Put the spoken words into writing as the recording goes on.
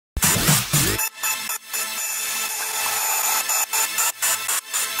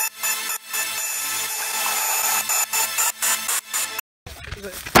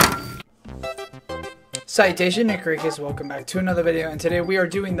Salutations NickiRickies, welcome back to another video, and today we are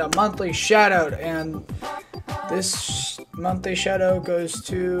doing the monthly shoutout, and this monthly shoutout goes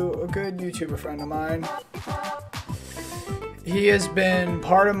to a good YouTuber friend of mine. He has been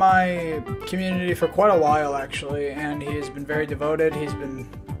part of my community for quite a while actually, and he has been very devoted. He's been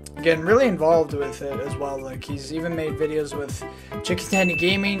getting really involved with it as well. Like, he's even made videos with Chicken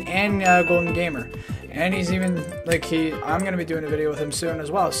Gaming and Golden Gamer, and he's even like I'm gonna be doing a video with him soon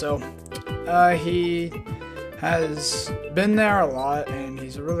as well. So he has been there a lot, and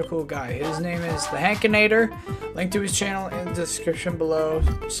he's a really cool guy. His name is the Hankanator. Link to his channel in the description below,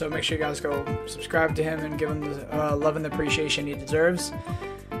 so make sure you guys go subscribe to him and give him the love and the appreciation he deserves.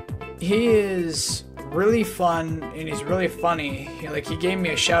 He is really fun and he's really funny. He gave me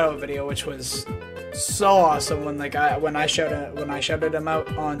a shout out video, which was so awesome. When I shouted him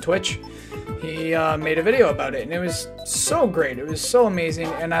out on Twitch, he made a video about it, and it was so great. It was so amazing,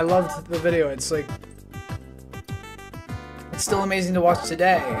 and I loved the video. It's still amazing to watch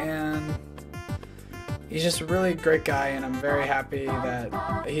today, and he's just a really great guy, and I'm very happy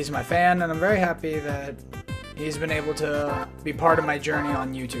that he's my fan, and I'm very happy that he's been able to be part of my journey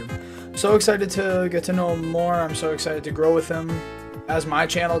on YouTube. I'm so excited to get to know him more. I'm so excited to grow with him, as my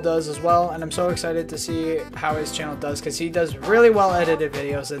channel does as well, and I'm so excited to see how his channel does, because he does really well edited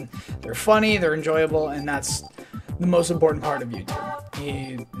videos, and they're funny, they're enjoyable, and that's the most important part of YouTube.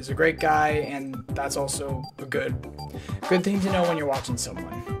 He is a great guy, and that's also a good thing to know when you're watching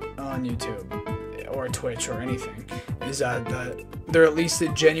someone on YouTube or Twitch or anything, is that they're at least a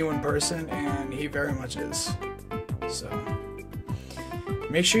genuine person, and he very much is. So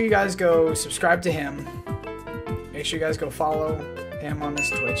make sure you guys go subscribe to him. Make sure you guys go follow him on his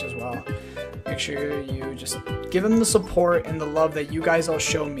Twitch as well. Make sure you just give him the support and the love that you guys all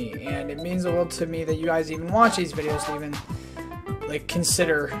show me, and it means the world to me that you guys even watch these videos, to even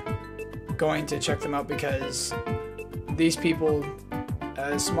consider going to check them out, because these people,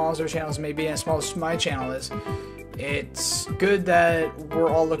 as small as their channels may be and as small as my channel is, it's good that we're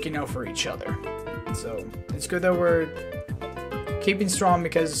all looking out for each other. So it's good that we're keeping strong,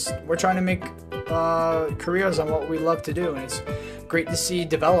 because we're trying to make careers on what we love to do, and it's great to see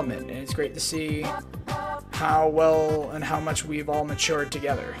development, and it's great to see how well and how much we've all matured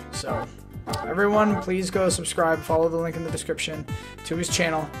together. So everyone, please go subscribe, follow the link in the description to his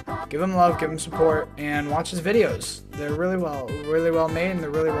channel, give him love, give him support, and watch his videos. They're really well made, and they're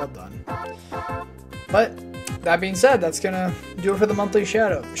really well done. But that being said, that's gonna do it for the monthly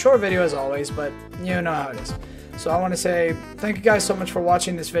shoutout. Short video as always, but you know how it is. So I want to say thank you guys so much for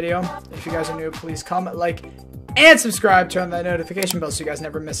watching this video. If you guys are new, please comment, like, and subscribe. Turn on that notification bell so you guys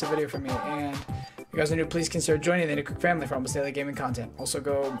never miss a video from me. And if you guys are new, please consider joining the NickiRickies family for almost daily gaming content. Also,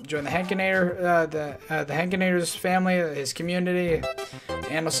 go join the Hankanator, the Hankanator's family, his community.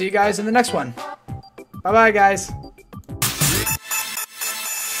 And I'll see you guys in the next one. Bye bye, guys.